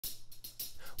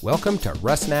Welcome to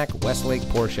Rusnak Westlake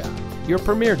Porsche, your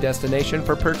premier destination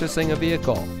for purchasing a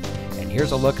vehicle. And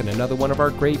here's a look at another one of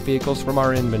our great vehicles from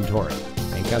our inventory,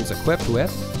 and comes equipped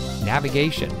with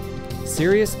navigation,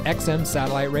 Sirius XM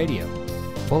satellite radio,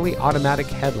 fully automatic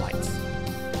headlights,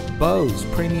 Bose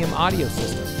premium audio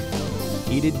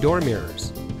system, heated door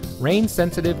mirrors,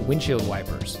 rain-sensitive windshield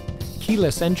wipers,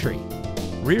 keyless entry,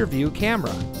 rear view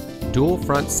camera, dual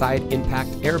front side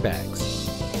impact airbags,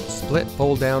 split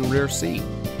fold-down rear seat,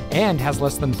 and has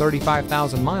less than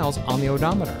 35,000 miles on the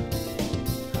odometer.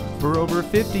 For over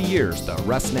 50 years, the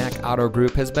Rusnak Auto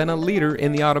Group has been a leader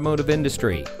in the automotive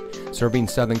industry, serving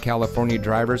Southern California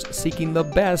drivers seeking the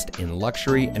best in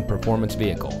luxury and performance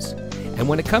vehicles. And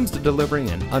when it comes to delivering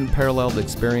an unparalleled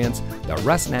experience, the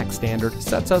Rusnak standard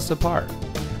sets us apart.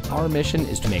 Our mission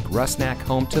is to make Rusnak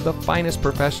home to the finest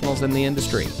professionals in the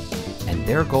industry, and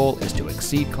their goal is to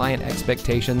exceed client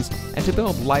expectations and to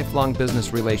build lifelong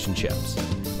business relationships.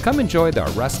 Come enjoy the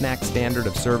Rusnak standard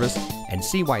of service and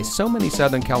see why so many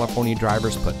Southern California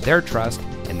drivers put their trust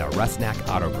in the Rusnak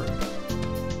Auto Group.